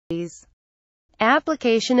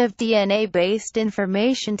Application of DNA-based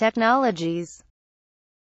information technologies.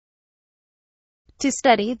 To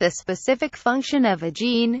study the specific function of a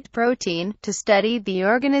gene, protein, to study the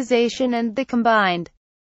organization and the combined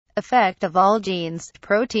effect of all genes,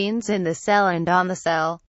 proteins in the cell and on the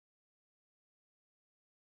cell.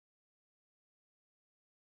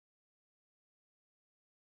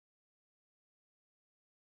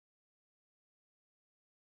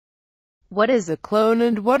 What is a clone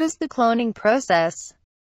and what is the cloning process?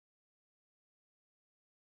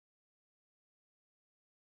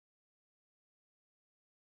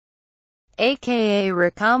 aka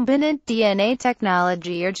recombinant DNA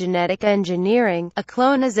technology or genetic engineering. A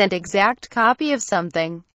clone is an exact copy of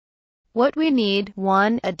something. What we need: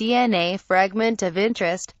 1. A DNA fragment of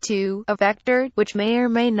interest, 2. A vector, which may or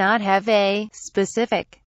may not have a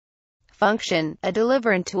specific function. A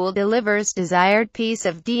deliverant tool delivers desired piece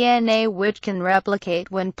of DNA which can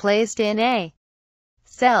replicate when placed in a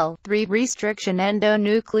cell. 3. Restriction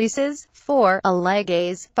endonucleases. 4. A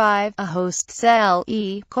ligase. 5. A host cell,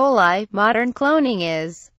 E. coli. Modern cloning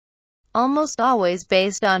is almost always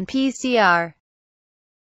based on PCR.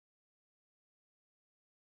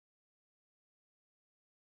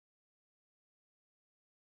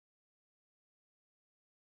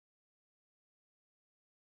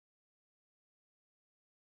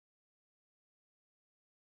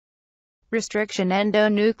 Restriction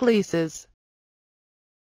endonucleases.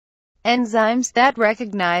 Enzymes that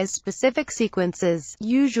recognize specific sequences,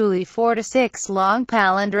 usually 4 to 6 long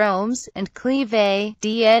palindromes, and cleave a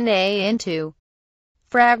DNA into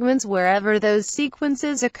fragments wherever those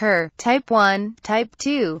sequences occur. Type 1, Type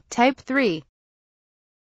 2, Type 3.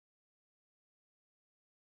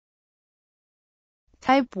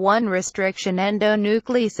 Type 1 restriction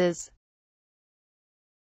endonucleases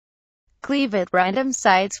cleave at random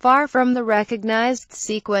sites far from the recognized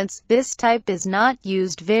sequence. This type is not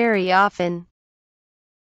used very often.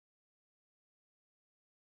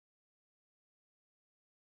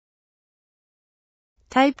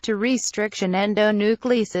 Type 2 restriction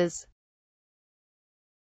endonucleases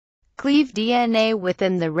cleave DNA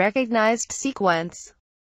within the recognized sequence.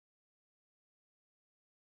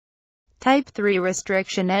 Type 3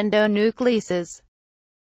 restriction endonucleases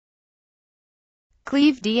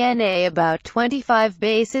cleave DNA about 25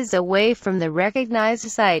 bases away from the recognized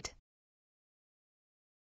site.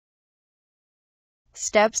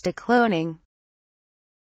 Steps to cloning.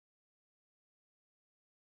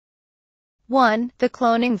 1. The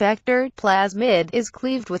cloning vector, plasmid, is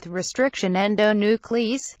cleaved with restriction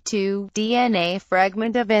endonuclease. 2. DNA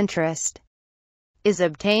fragment of interest is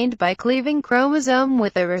obtained by cleaving chromosome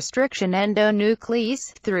with a restriction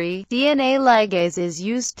endonuclease. 3. DNA ligase is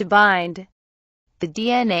used to bind the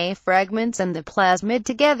DNA fragments and the plasmid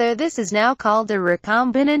together. This is now called a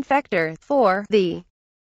recombinant vector. 4. The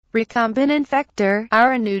recombinant vector,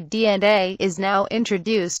 RNA DNA, is now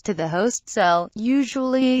introduced to the host cell,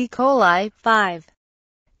 usually E. coli. 5.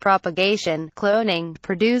 Propagation. Cloning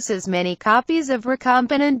produces many copies of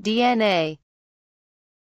recombinant DNA.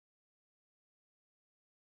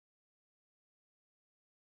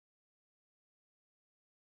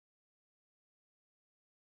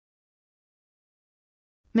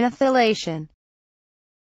 Methylation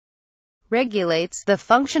regulates the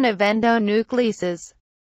function of endonucleases.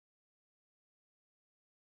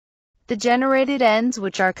 The generated ends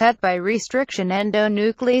which are cut by restriction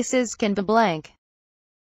endonucleases can be blank.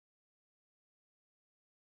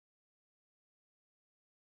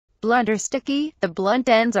 Blunt or sticky. The blunt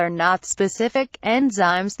ends are not specific.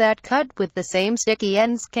 Enzymes that cut with the same sticky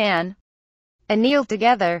ends can anneal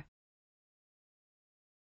together.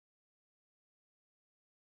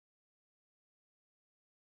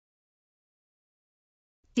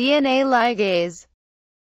 DNA ligase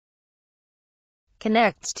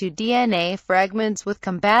connects to DNA fragments with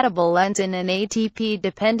compatible ends in an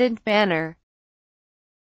ATP-dependent manner.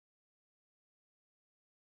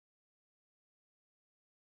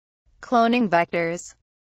 Cloning vectors.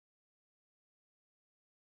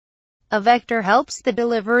 A vector helps the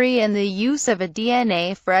delivery and the use of a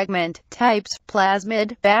DNA fragment. Types: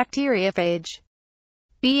 plasmid, bacteriophage,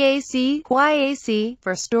 BAC, YAC,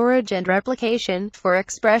 for storage and replication, for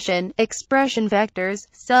expression vectors,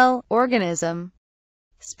 cell, organism.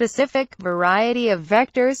 Specific variety of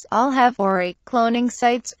vectors, all have or a cloning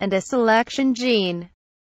sites, and a selection gene.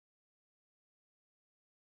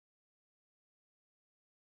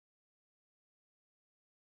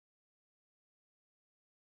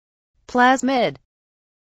 Plasmid.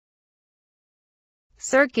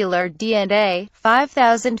 circular DNA,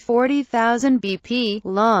 5,000–40,000 bp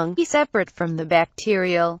long, separate from the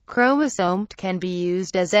bacterial chromosome, can be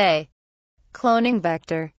used as a cloning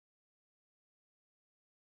vector.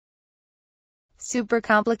 Super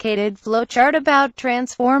complicated flowchart about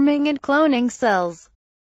transforming and cloning cells.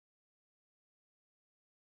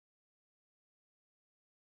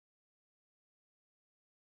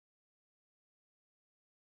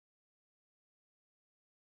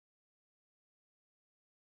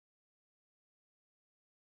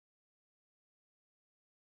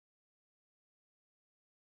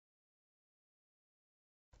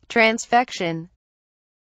 Transfection.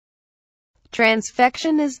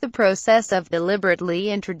 Transfection is the process of deliberately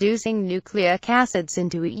introducing nucleic acids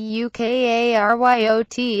into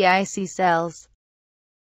eukaryotic cells.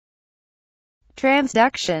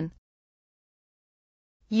 Transduction.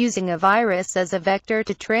 Using a virus as a vector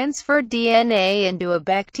to transfer DNA into a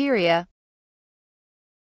bacteria.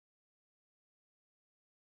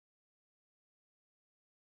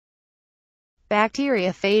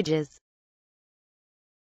 Bacteriophages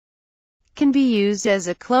can be used as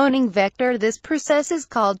a cloning vector. This process is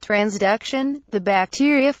called transduction. The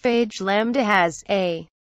bacteriophage lambda has a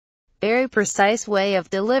very precise way of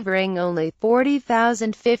delivering only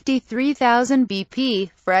 40,000–53,000 bp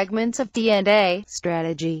fragments of DNA.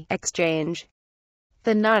 Strategy: exchange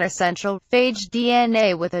the non-essential phage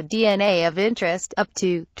DNA with a DNA of interest up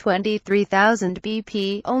to 23,000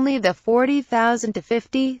 bp. Only the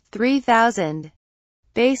 40,000–53,000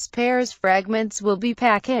 base pairs fragments will be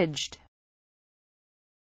packaged.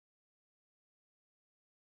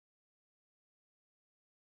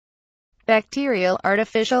 Bacterial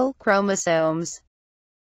artificial chromosomes.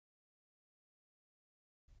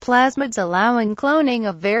 Plasmids allowing cloning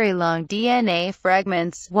of very long DNA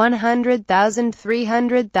fragments,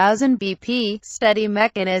 100,000–300,000 bp. Study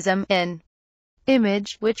mechanism. In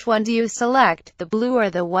image, which one do you select, the blue or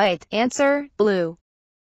the white? Answer: blue.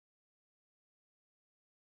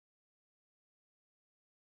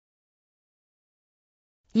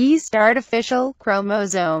 Yeast artificial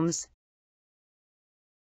chromosomes.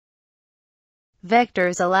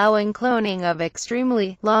 Vectors allowing cloning of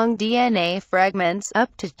extremely long DNA fragments, up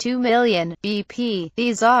to 2 million bp.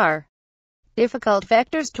 These are difficult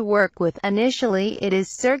vectors to work with. Initially it is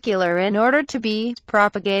circular in order to be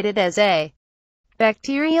propagated as a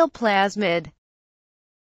bacterial plasmid.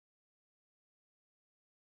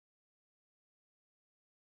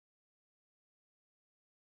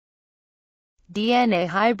 DNA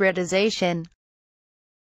hybridization.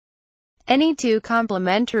 Any two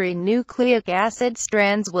complementary nucleic acid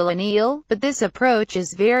strands will anneal, but this approach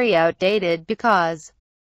is very outdated because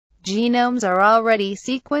genomes are already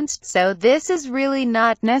sequenced, so this is really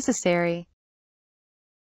not necessary.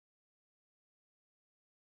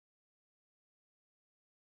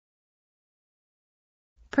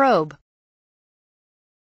 Probe.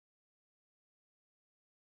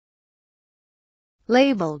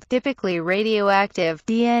 Labeled, typically radioactive,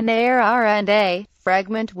 DNA or RNA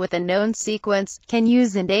fragment with a known sequence, can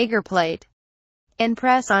use an agar plate and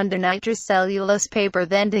press onto nitrocellulose paper,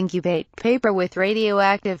 then incubate paper with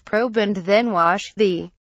radioactive probe and then wash.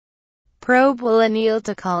 The probe will anneal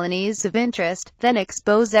to colonies of interest, then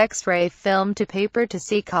expose X-ray film to paper to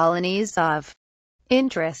see colonies of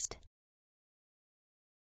interest.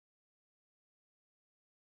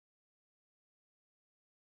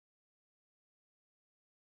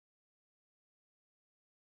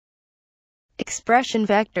 Expression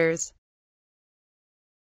vectors.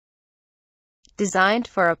 Designed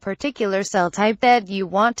for a particular cell type that you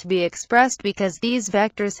want to be expressed because these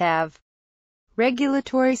vectors have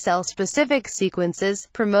regulatory cell-specific sequences.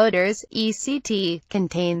 Promoters, ECT,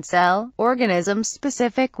 contain cell,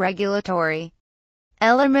 organism-specific regulatory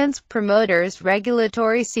elements. Promoters,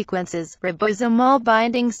 regulatory sequences, ribosomal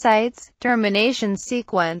binding sites, termination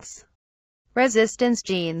sequence, resistance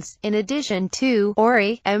genes, in addition to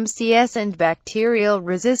ORI, MCS and bacterial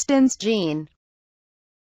resistance gene.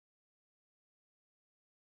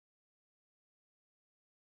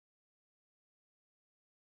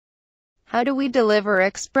 How do we deliver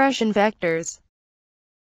expression vectors?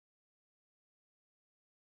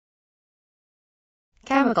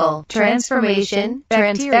 Chemical transformation,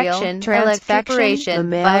 transfection, electroporation,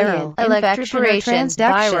 viral electroporation,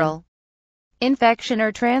 viral infection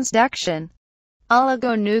or transduction.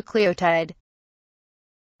 Oligonucleotide.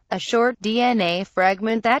 A short DNA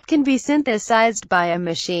fragment that can be synthesized by a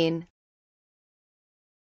machine.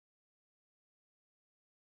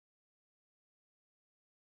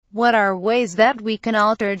 What are ways that we can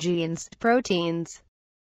alter genes, proteins?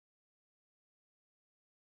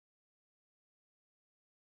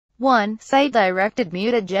 1. Site-directed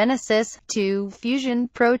mutagenesis, 2. Fusion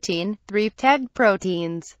protein, 3. Tagged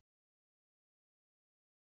proteins.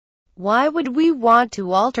 Why would we want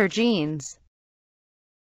to alter genes?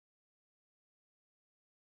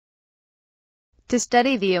 To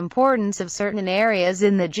study the importance of certain areas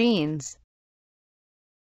in the genes.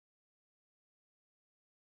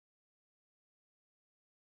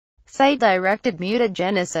 Site-directed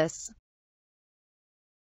mutagenesis.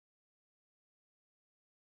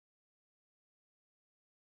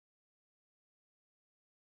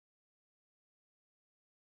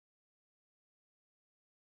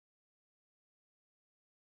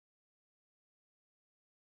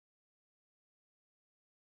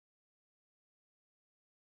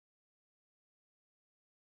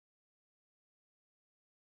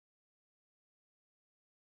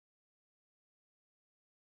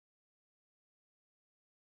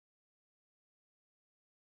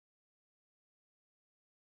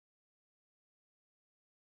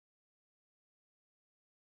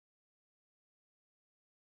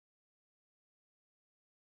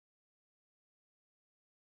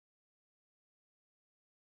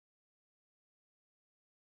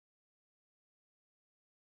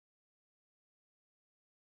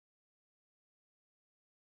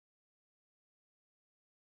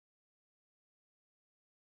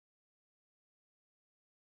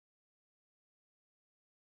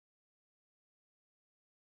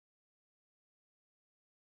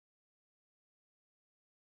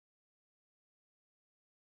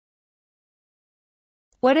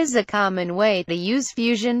 What is a common way to use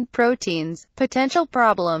fusion proteins? Potential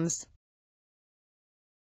problems.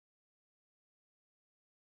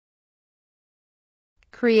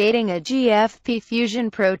 Creating a GFP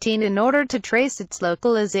fusion protein in order to trace its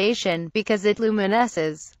localization, because it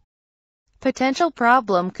luminesces. Potential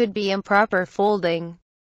problem could be improper folding.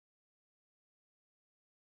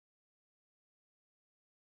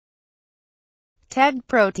 Tagged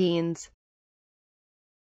proteins.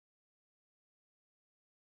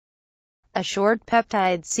 A short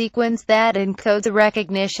peptide sequence that encodes a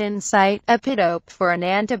recognition site, epitope, for an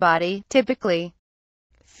antibody, typically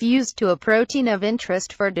fused to a protein of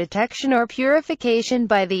interest for detection or purification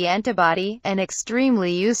by the antibody, an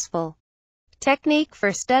extremely useful technique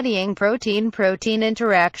for studying protein-protein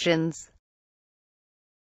interactions.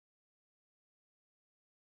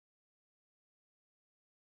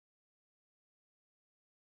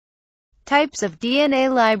 Types of DNA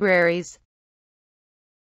libraries.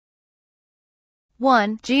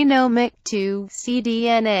 1. Genomic. 2.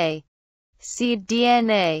 cDNA.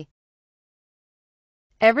 cDNA.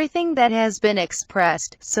 Everything that has been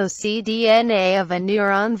expressed, so cDNA of a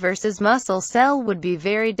neuron versus muscle cell would be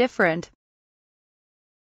very different.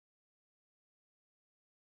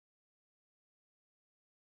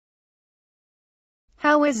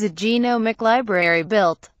 How is a genomic library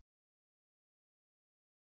built?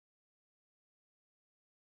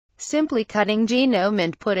 Simply cutting genome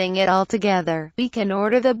and putting it all together. We can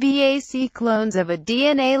order the BAC clones of a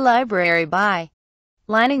DNA library by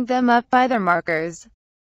lining them up by their markers.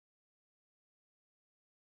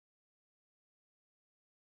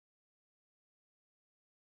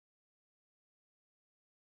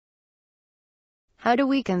 How do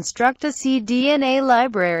we construct a cDNA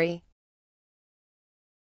library?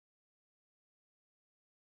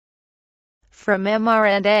 From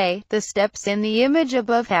mRNA, the steps in the image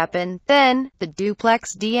above happen, then, the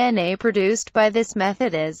duplex DNA produced by this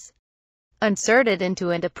method is inserted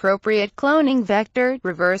into an appropriate cloning vector.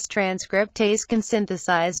 Reverse transcriptase can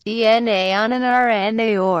synthesize DNA on an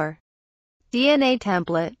RNA or DNA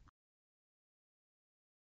template.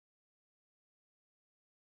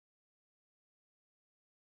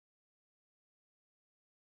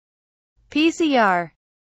 PCR.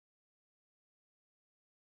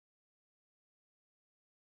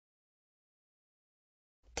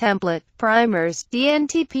 Template, primers,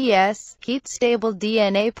 DNTPS, heat-stable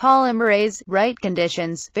DNA polymerase, right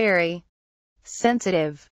conditions, very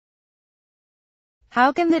sensitive.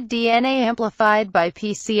 How can the DNA amplified by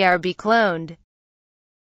PCR be cloned?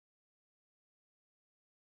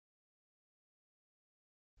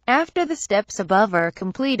 After the steps above are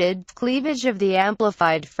completed, cleavage of the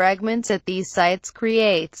amplified fragments at these sites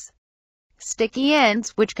creates sticky ends,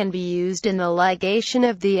 which can be used in the ligation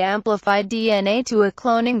of the amplified DNA to a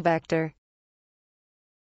cloning vector.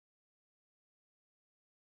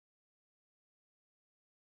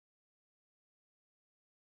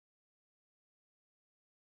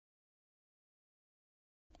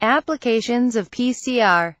 Applications of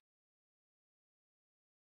PCR.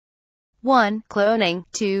 1. Cloning.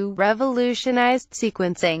 2. Revolutionized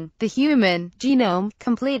sequencing. The human genome,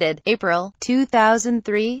 completed, April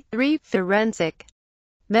 2003. 3. Forensic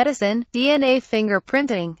medicine, DNA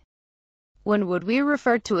fingerprinting. When would we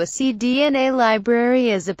refer to a cDNA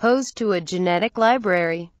library as opposed to a genetic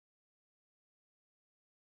library?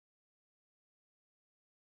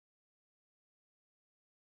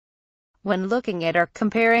 When looking at or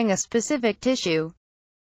comparing a specific tissue.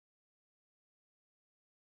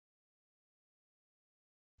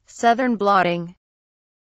 Southern blotting.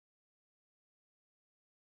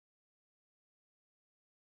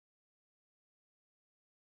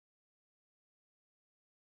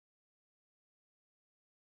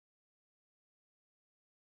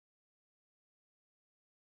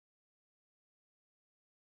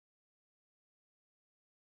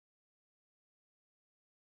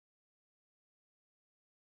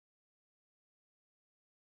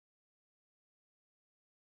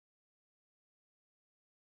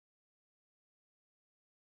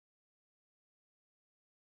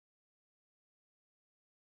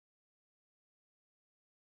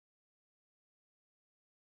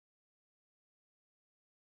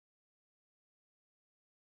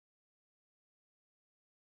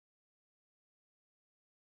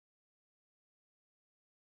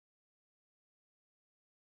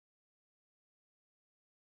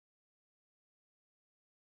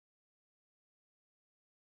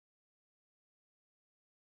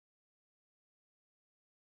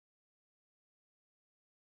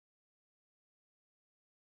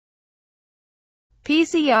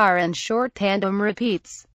 PCR and short tandem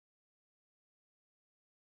repeats.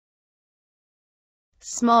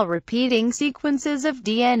 Small repeating sequences of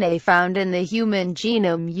DNA found in the human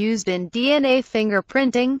genome used in DNA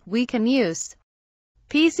fingerprinting. We can use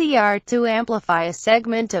PCR to amplify a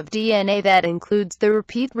segment of DNA that includes the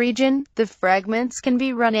repeat region. The fragments can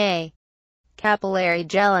be run a capillary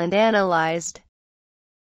gel and analyzed.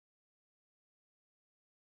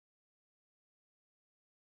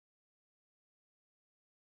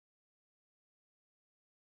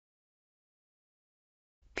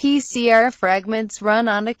 PCR fragments run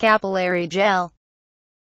on a capillary gel.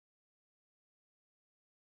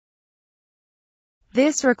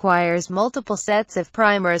 This requires multiple sets of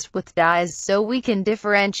primers with dyes so we can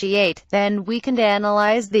differentiate. Then we can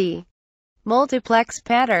analyze the multiplex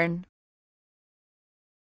pattern.